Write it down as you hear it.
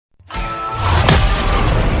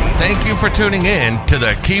Thank you for tuning in to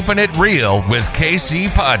the Keeping It Real with KC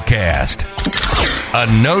podcast, a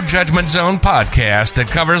no judgment zone podcast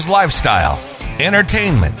that covers lifestyle,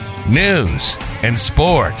 entertainment, news, and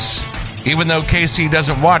sports. Even though KC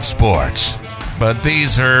doesn't watch sports, but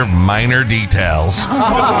these are minor details.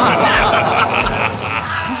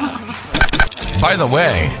 By the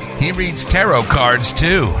way, he reads tarot cards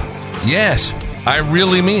too. Yes, I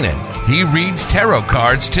really mean it. He reads tarot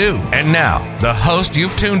cards too. And now, the host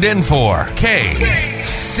you've tuned in for,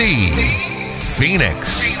 KC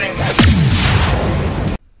Phoenix.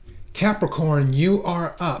 Capricorn, you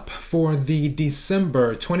are up for the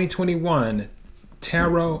December 2021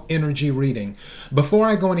 Tarot Energy Reading. Before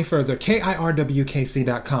I go any further,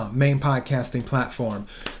 KIRWKC.com, main podcasting platform.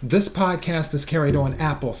 This podcast is carried on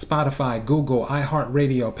Apple, Spotify, Google,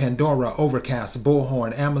 iHeartRadio, Pandora, Overcast,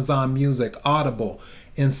 Bullhorn, Amazon Music, Audible,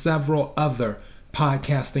 and several other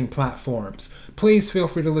podcasting platforms. Please feel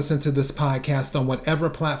free to listen to this podcast on whatever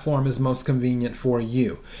platform is most convenient for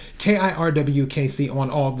you. KIRWKC on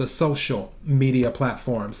all the social media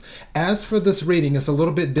platforms. As for this reading, it's a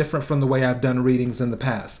little bit different from the way I've done readings in the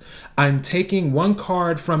past. I'm taking one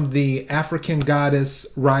card from the African Goddess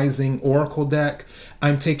Rising Oracle deck.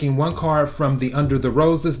 I'm taking one card from the Under the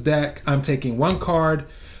Roses deck. I'm taking one card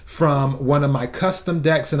from one of my custom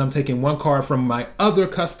decks, and I'm taking one card from my other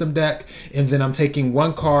custom deck, and then I'm taking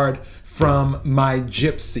one card from my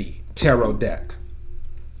Gypsy Tarot deck.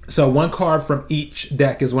 So one card from each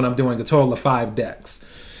deck is what I'm doing, a total of 5 decks.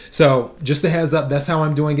 So just a heads up, that's how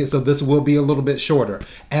I'm doing it, so this will be a little bit shorter.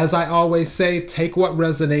 As I always say, take what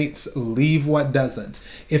resonates, leave what doesn't.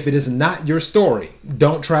 If it is not your story,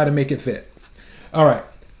 don't try to make it fit. All right.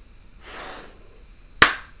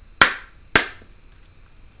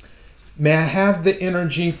 May I have the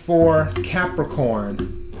energy for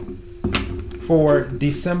Capricorn for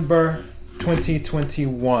December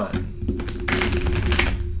 2021?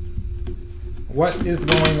 What is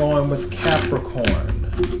going on with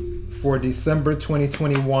Capricorn for December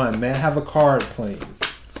 2021? May I have a card, please?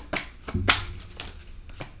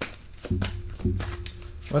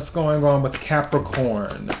 What's going on with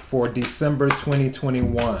Capricorn for December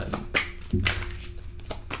 2021?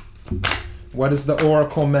 What is the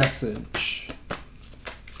oracle message?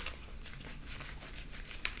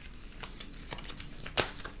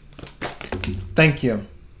 Thank you.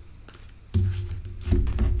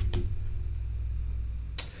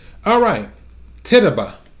 All right,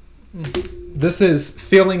 Tituba. This is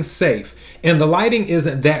feeling safe. And the lighting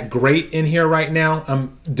isn't that great in here right now.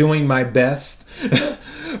 I'm doing my best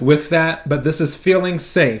with that, but this is feeling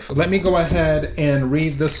safe. Let me go ahead and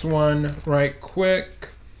read this one right quick.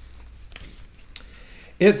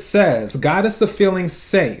 It says, Goddess of Feeling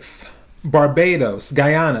Safe, Barbados,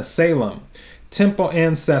 Guyana, Salem, Temple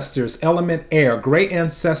Ancestors, Element Air, Great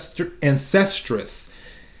Ancestress,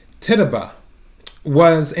 Tituba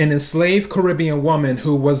was an enslaved Caribbean woman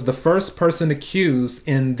who was the first person accused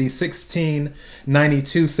in the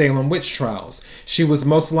 1692 Salem witch trials. She was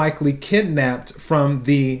most likely kidnapped from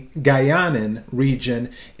the Guyanan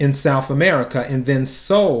region in South America and then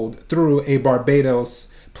sold through a Barbados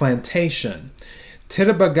plantation.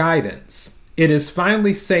 Tituba guidance. It is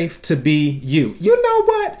finally safe to be you. You know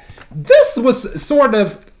what? This was sort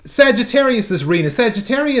of Sagittarius's reading.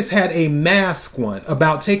 Sagittarius had a mask one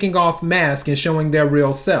about taking off mask and showing their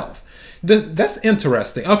real self. That's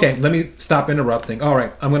interesting. Okay, let me stop interrupting. All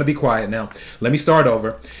right, I'm going to be quiet now. Let me start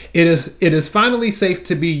over. It is finally safe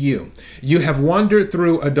to be you. You have wandered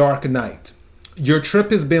through a dark night. Your trip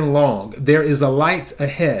has been long. There is a light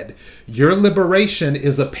ahead. Your liberation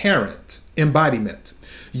is apparent. Embodiment.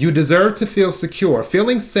 You deserve to feel secure.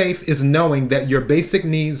 Feeling safe is knowing that your basic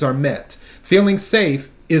needs are met. Feeling safe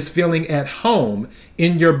is feeling at home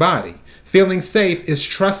in your body. Feeling safe is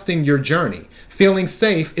trusting your journey. Feeling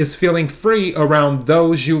safe is feeling free around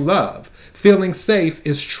those you love. Feeling safe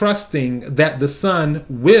is trusting that the sun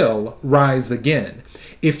will rise again.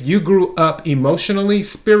 If you grew up emotionally,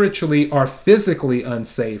 spiritually, or physically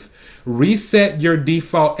unsafe, reset your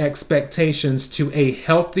default expectations to a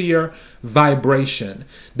healthier vibration.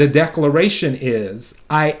 The declaration is,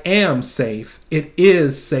 I am safe. It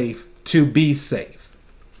is safe to be safe.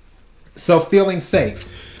 So feeling safe.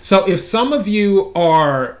 So if some of you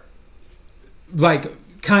are like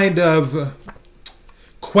kind of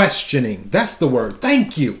questioning, that's the word.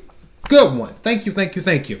 Thank you. Good one. Thank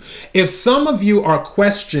you. If some of you are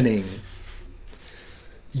questioning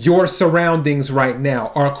your surroundings right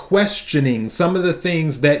now, are questioning some of the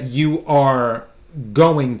things that you are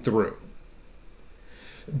going through,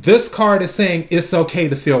 this card is saying it's okay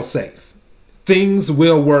to feel safe. Things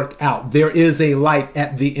will work out. There is a light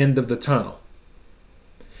at the end of the tunnel.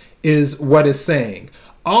 is what it's saying.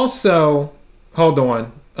 Also, hold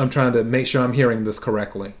on. I'm trying to make sure I'm hearing this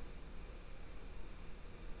correctly.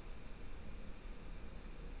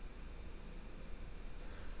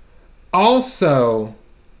 Also,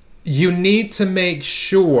 you need to make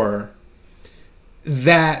sure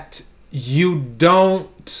that you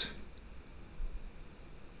don't...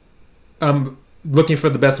 I'm looking for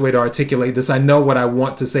the best way to articulate this. I know what I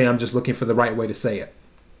want to say. I'm just looking for the right way to say it.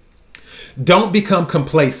 Don't become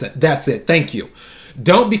complacent. That's it. Thank you.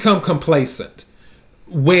 Don't become complacent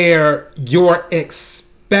where you're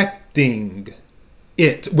expecting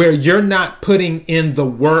it, where you're not putting in the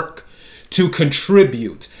work to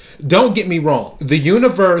contribute. Don't get me wrong. The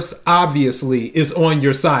universe obviously is on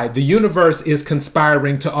your side. The universe is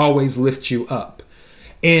conspiring to always lift you up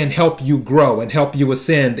and help you grow and help you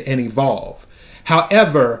ascend and evolve.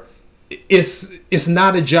 However, it's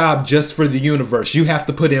not a job just for the universe. You have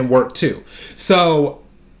to put in work too. So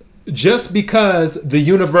just because the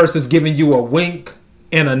universe is giving you a wink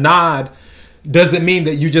and a nod doesn't mean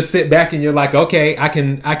that you just sit back and you're like, okay, I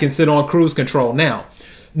can sit on cruise control now.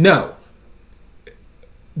 No.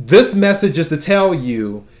 This message is to tell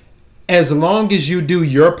you, as long as you do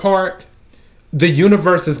your part, the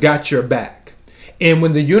universe has got your back. And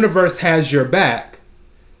when the universe has your back,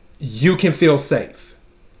 you can feel safe.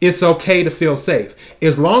 It's okay to feel safe.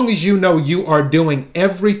 As long as you know you are doing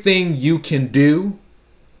everything you can do,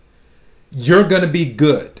 you're going to be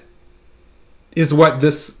good, is what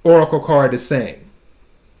this oracle card is saying.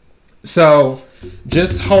 So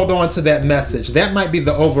just hold on to that message. That might be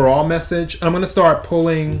the overall message. I'm going to start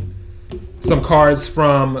pulling some cards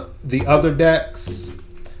from the other decks.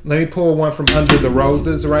 Let me pull one from Under the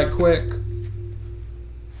Roses right quick.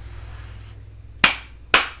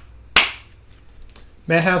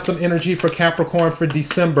 May I have some energy for Capricorn for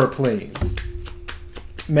December, please?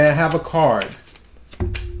 May I have a card?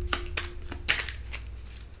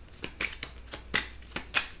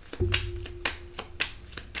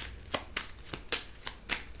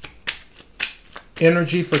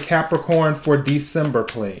 Energy for Capricorn for December,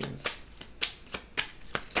 please.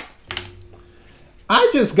 I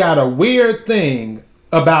just got a weird thing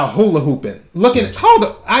about hula hooping. Hold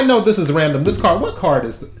up. I know this is random. This card, what card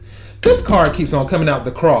is it? This card keeps on coming out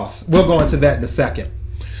the cross. We'll go into that in a second.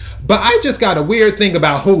 But I just got a weird thing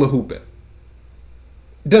about hula hooping.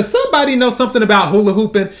 Does somebody know something about hula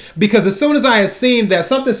hooping? Because as soon as I had seen that,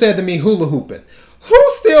 something said to me, hula hooping.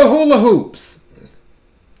 Who still hula hoops?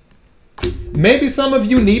 Maybe some of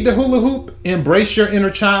you need to hula hoop. Embrace your inner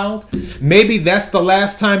child. Maybe that's the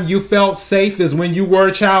last time you felt safe is when you were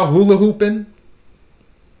a child hula hooping.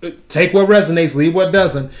 Take what resonates, leave what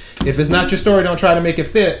doesn't. If it's not your story, don't try to make it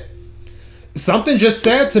fit. Something just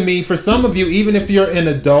said to me, for some of you, even if you're an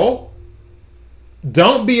adult,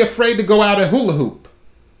 don't be afraid to go out and hula hoop.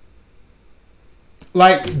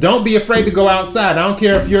 Like, don't be afraid to go outside. I don't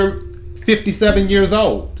care if you're 57 years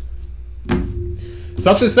old.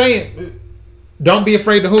 Something saying, don't be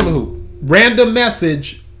afraid to hula hoop. Random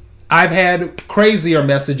message. I've had crazier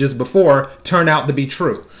messages before turn out to be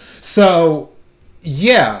true. So,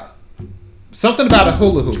 yeah. Something about a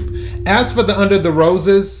hula hoop. As for the Under the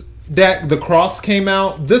Roses deck, the cross came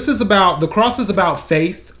out. The cross is about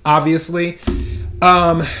faith, obviously.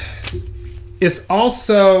 It's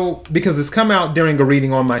also, because it's come out during a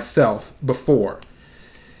reading on myself before.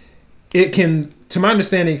 It can, to my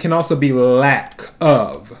understanding, it can also be lack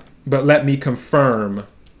of. But let me confirm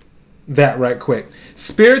that right quick.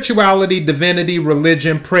 Spirituality, divinity,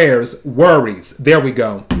 religion, prayers, worries. There we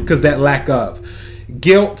go. Because that lack of.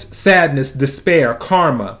 Guilt, sadness, despair,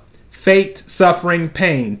 karma, fate, suffering,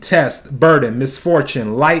 pain, test, burden,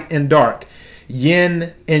 misfortune, light and dark,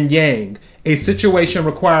 yin and yang, a situation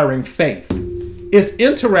requiring faith. It's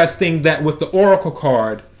interesting that with the Oracle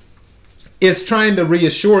card, it's trying to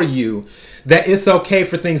reassure you that it's okay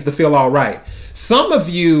for things to feel all right. Some of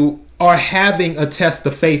you are having a test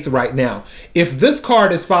of faith right now. If this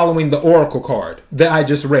card is following the Oracle card that I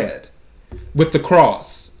just read with the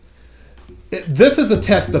cross, this is a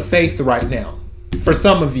test of faith right now. For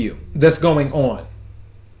some of you, that's going on.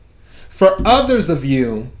 For others of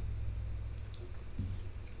you,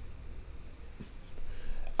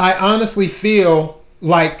 I honestly feel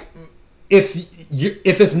like if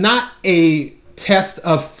it's not a test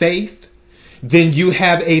of faith, then you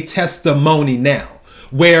have a testimony now,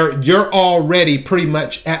 where you're already pretty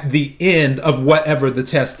much at the end of whatever the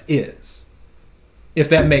test is, if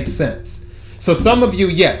that makes sense. So some of you,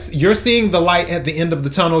 yes, you're seeing the light at the end of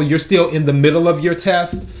the tunnel. You're still in the middle of your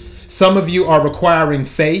test. Some of you are requiring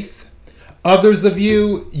faith. Others of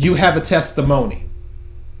you, you have a testimony.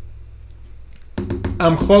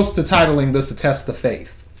 I'm close to titling this a test of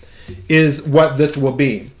faith. is what this will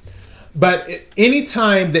be. But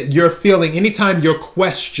anytime that you're feeling, anytime you're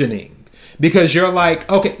questioning, because you're like,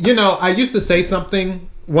 okay, I used to say something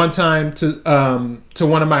one time to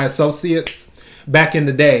one of my associates back in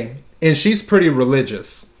the day, and she's pretty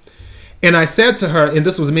religious. And I said to her, and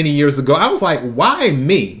this was many years ago, I was like, why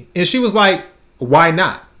me? And she was like, why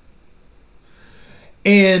not?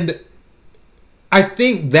 And I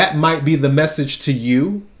think that might be the message to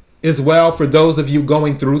you as well, for those of you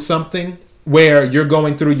going through something where you're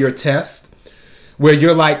going through your test, where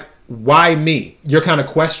you're like, why me? You're kind of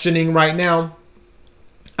questioning right now.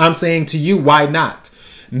 I'm saying to you, why not?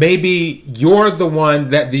 Maybe you're the one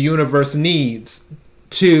that the universe needs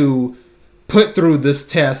to put through this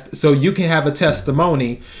test so you can have a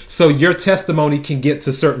testimony, so your testimony can get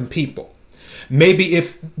to certain people. Maybe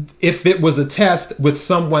if it was a test with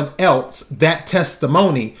someone else, that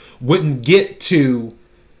testimony wouldn't get to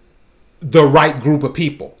the right group of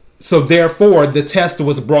people. So therefore, the test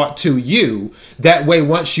was brought to you. That way,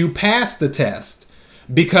 once you pass the test,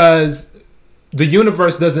 because the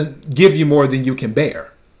universe doesn't give you more than you can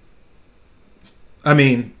bear. I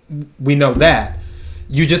mean, we know that.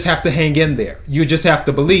 You just have to hang in there. You just have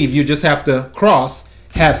to believe. You just have to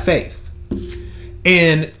have faith.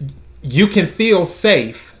 And you can feel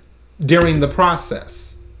safe during the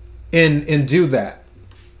process and do that.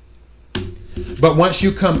 But once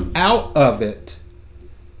you come out of it,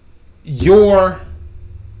 your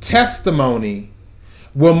testimony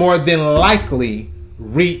will more than likely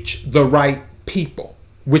reach the right people,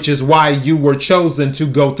 which is why you were chosen to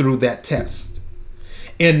go through that test.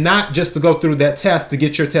 And not just to go through that test to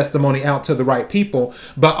get your testimony out to the right people,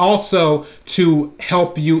 but also to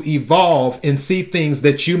help you evolve and see things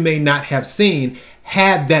that you may not have seen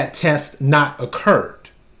had that test not occurred.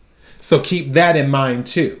 So keep that in mind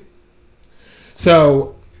too.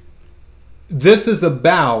 So this is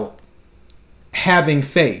about having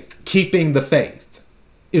faith, keeping the faith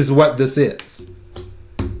is what this is.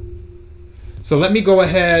 So let me go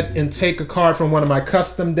ahead and take a card from one of my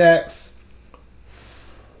custom decks.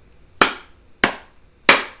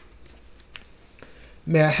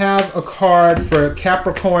 May I have a card for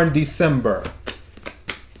Capricorn December?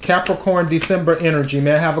 Capricorn December energy.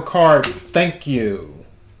 May I have a card? Thank you.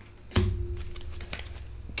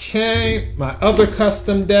 Okay, my other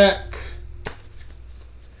custom deck.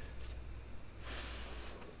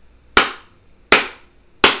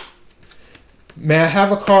 May I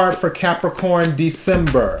have a card for Capricorn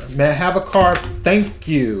December? May I have a card? Thank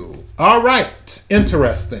you. All right.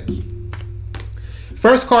 Interesting.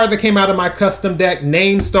 First card that came out of my custom deck,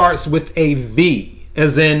 name starts with a V,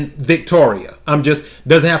 as in Victoria.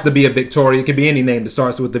 Doesn't have to be a Victoria. It can be any name that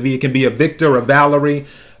starts with a V. It can be a Victor, a Valerie,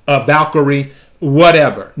 a Valkyrie,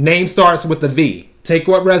 whatever. Name starts with a V. Take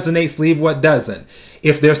what resonates, leave what doesn't.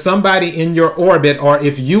 If there's somebody in your orbit, or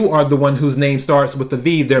if you are the one whose name starts with a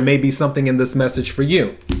V, there may be something in this message for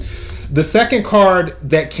you. The second card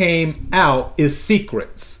that came out is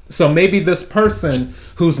secrets. So maybe this person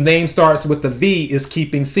whose name starts with a V is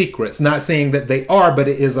keeping secrets. Not saying that they are, but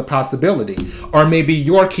it is a possibility. Or maybe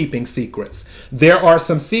you're keeping secrets. There are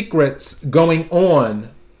some secrets going on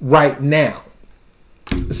right now.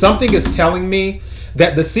 Something is telling me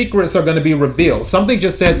that the secrets are going to be revealed. Something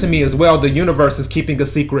just said to me as well, the universe is keeping a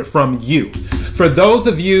secret from you. For those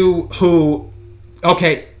of you who,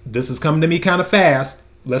 okay, this is coming to me kind of fast.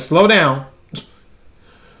 Let's slow down.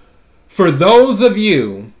 For those of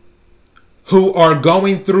you who are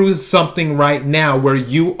going through something right now where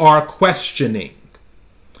you are questioning,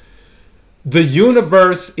 the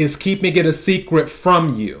universe is keeping it a secret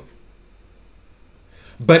from you,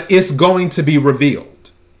 but it's going to be revealed.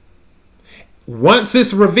 Once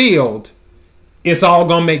it's revealed, it's all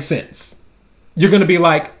going to make sense. You're going to be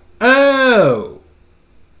like, oh,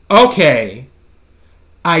 okay,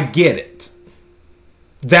 I get it.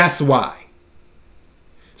 That's why.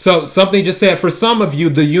 So something just said, for some of you,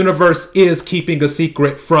 the universe is keeping a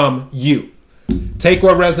secret from you. Take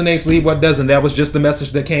what resonates, leave what doesn't. That was just the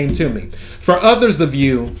message that came to me. For others of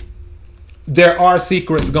you, there are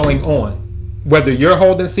secrets going on. Whether you're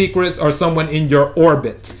holding secrets or someone in your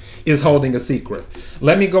orbit is holding a secret.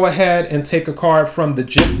 Let me go ahead and take a card from the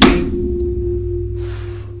Gypsy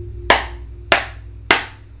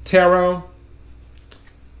Tarot.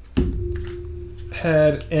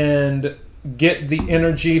 Head and get the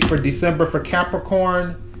energy for December for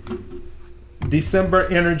Capricorn. December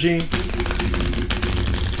energy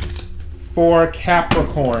for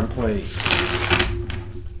Capricorn, please.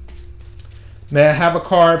 May I have a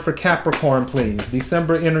card for Capricorn, please?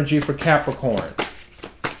 December energy for Capricorn.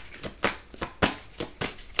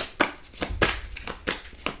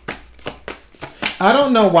 I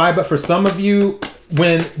don't know why, but for some of you,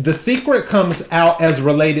 when the secret comes out as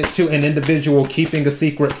related to an individual keeping a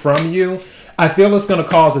secret from you, I feel it's going to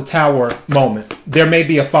cause a tower moment. There may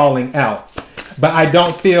be a falling out, but I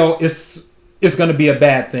don't feel it's going to be a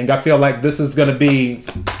bad thing. I feel like this is going to be,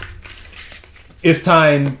 it's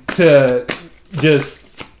time to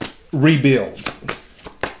just rebuild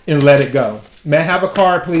and let it go. May I have a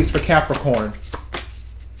card, please, for Capricorn?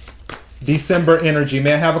 December energy.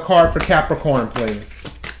 May I have a card for Capricorn, please?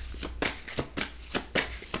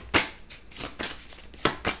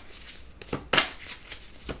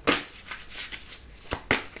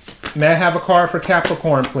 May I have a card for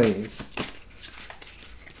Capricorn, please?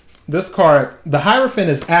 This card, the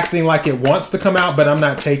Hierophant is acting like it wants to come out, but I'm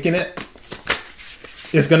not taking it.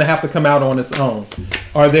 It's going to have to come out on its own.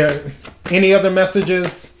 Are there any other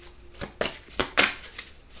messages?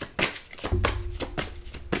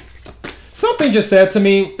 Something just said to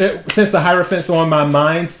me, since the Hierophant's on my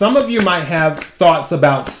mind, some of you might have thoughts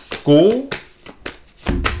about school,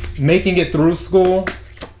 making it through school,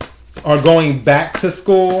 or going back to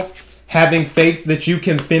school, having faith that you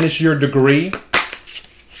can finish your degree.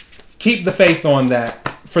 Keep the faith on that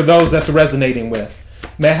for those that's resonating with.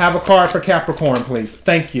 May I have a card for Capricorn, please?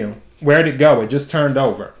 Thank you. Where'd it go? It just turned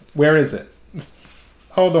over. Where is it?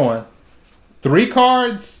 Hold on. 3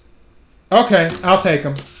 cards? Okay, I'll take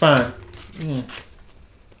them. Fine.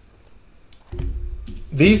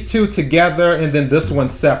 These 2 together and then this one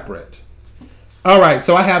separate. All right,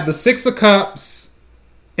 so I have the 6 of Cups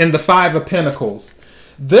and the 5 of Pentacles.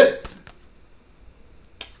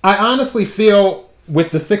 I honestly feel with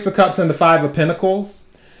the 6 of Cups and the 5 of Pentacles,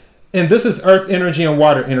 and this is earth energy and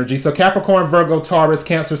water energy. So Capricorn, Virgo, Taurus,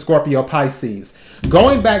 Cancer, Scorpio, Pisces.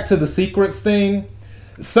 Going back to the secrets thing,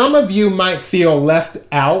 some of you might feel left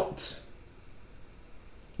out,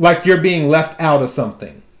 like you're being left out of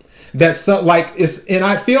something. That's so, like it's, and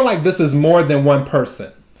I feel like this is more than one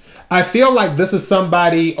person. I feel like this is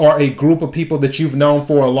somebody or a group of people that you've known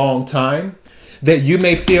for a long time, that you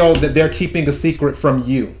may feel that they're keeping a secret from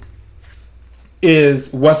you,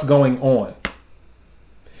 is what's going on.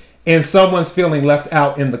 And someone's feeling left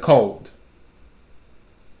out in the cold.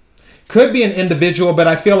 Could be an individual, but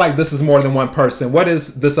I feel like this is more than one person. What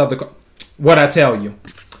is this other? What I tell you?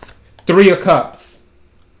 3 of Cups.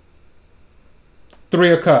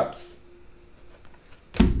 3 of Cups.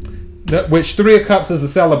 Which 3 of Cups is a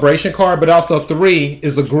celebration card, but also 3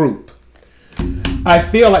 is a group. I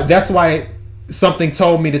feel like that's why something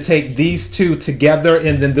told me to take these 2 together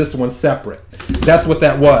and then this one separate. That's what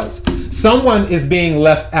that was. Someone is being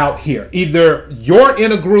left out here. Either you're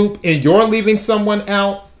in a group and you're leaving someone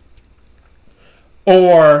out,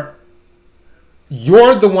 or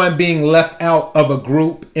you're the one being left out of a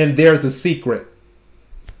group and there's a secret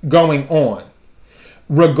going on.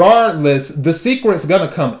 Regardless, the secret's going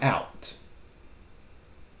to come out,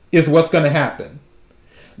 is what's going to happen.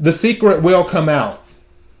 The secret will come out.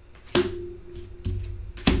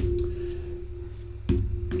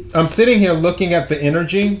 I'm sitting here looking at the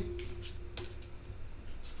energy.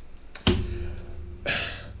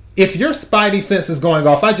 If your spidey sense is going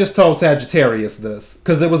off, I just told Sagittarius this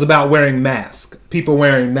because it was about wearing masks, people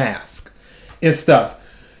wearing masks and stuff.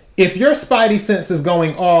 If your spidey sense is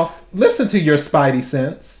going off, listen to your spidey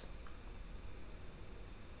sense.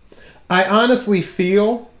 I honestly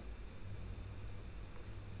feel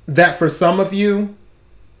that for some of you,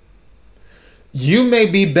 you may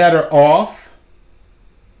be better off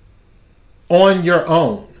on your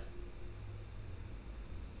own.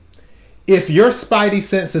 If your spidey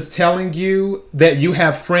sense is telling you that you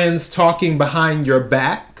have friends talking behind your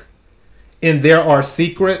back and there are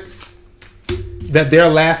secrets, that they're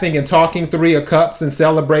laughing and talking 3 of Cups and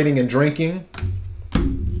celebrating and drinking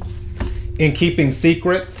and keeping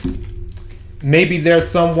secrets, maybe there's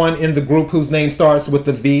someone in the group whose name starts with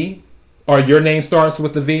the V, or your name starts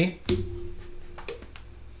with the V.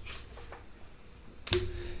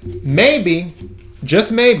 Maybe,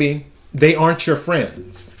 just maybe, they aren't your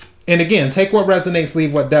friends. And again, take what resonates,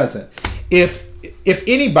 leave what doesn't. If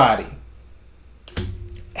anybody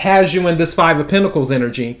has you in this 5 of Pentacles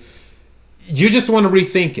energy, you just want to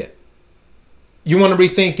rethink it. You want to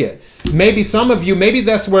rethink it. Maybe some of you, maybe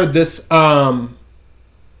that's where this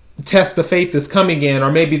test of faith is coming in,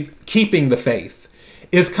 or maybe keeping the faith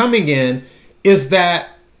is coming in, is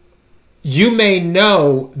that you may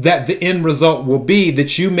know that the end result will be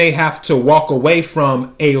that you may have to walk away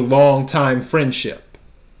from a long-time friendship.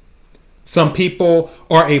 Some people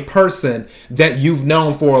or a person that you've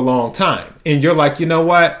known for a long time. And you're like, you know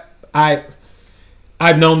what?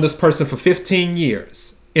 I've known this person for 15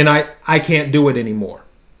 years and I can't do it anymore.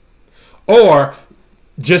 Or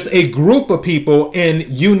just a group of people, and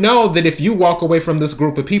you know that if you walk away from this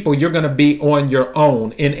group of people, you're going to be on your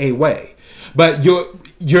own in a way. But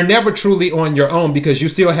you're never truly on your own because you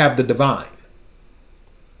still have the divine.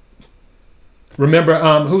 Remember,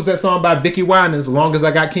 who's that song by Vicky Winans, As Long As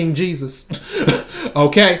I Got King Jesus?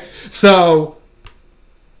 Okay, so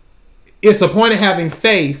it's a point of having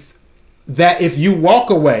faith that if you walk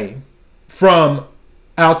away from,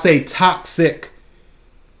 I'll say, toxic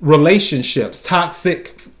relationships,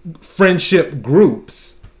 toxic friendship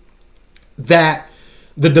groups, that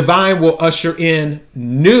the divine will usher in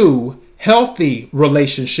new healthy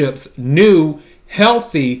relationships, new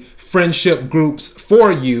healthy friendship groups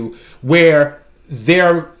for you, where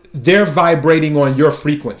they're vibrating on your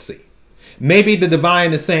frequency. Maybe the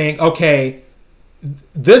divine is saying, okay,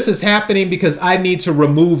 this is happening because I need to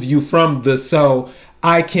remove you from this so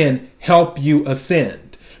I can help you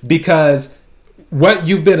ascend. Because what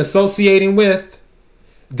you've been associating with,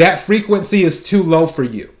 that frequency is too low for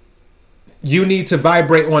you. You need to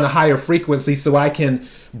vibrate on a higher frequency so I can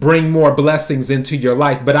bring more blessings into your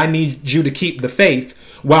life. But I need you to keep the faith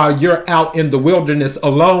while you're out in the wilderness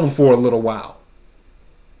alone for a little while,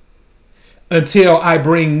 until I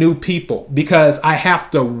bring new people, because I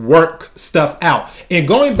have to work stuff out. And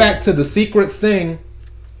going back to the secrets thing,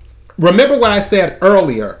 remember what I said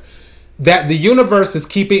earlier, that the universe is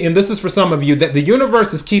keeping, and this is for some of you, that the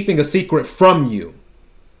universe is keeping a secret from you.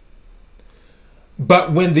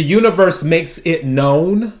 But when the universe makes it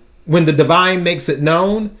known, when the divine makes it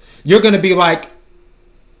known, you're going to be like,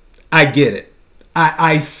 I get it.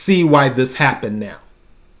 I see why this happened now.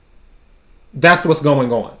 That's what's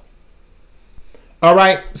going on. All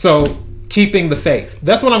right, so keeping the faith.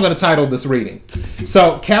 That's what I'm going to title this reading.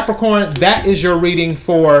 So Capricorn, that is your reading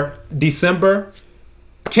for December.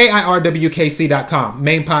 KIRWKC.com,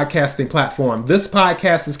 main podcasting platform. This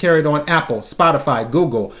podcast is carried on Apple, Spotify,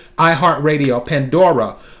 Google, iHeartRadio,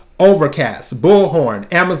 Pandora, Overcast,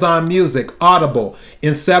 Bullhorn, Amazon Music, Audible,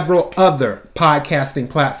 and several other podcasting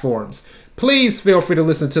platforms. Please feel free to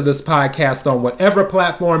listen to this podcast on whatever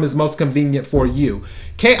platform is most convenient for you.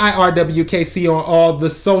 KIRWKC on all the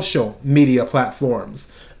social media platforms.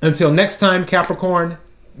 Until next time, Capricorn,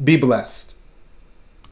 be blessed.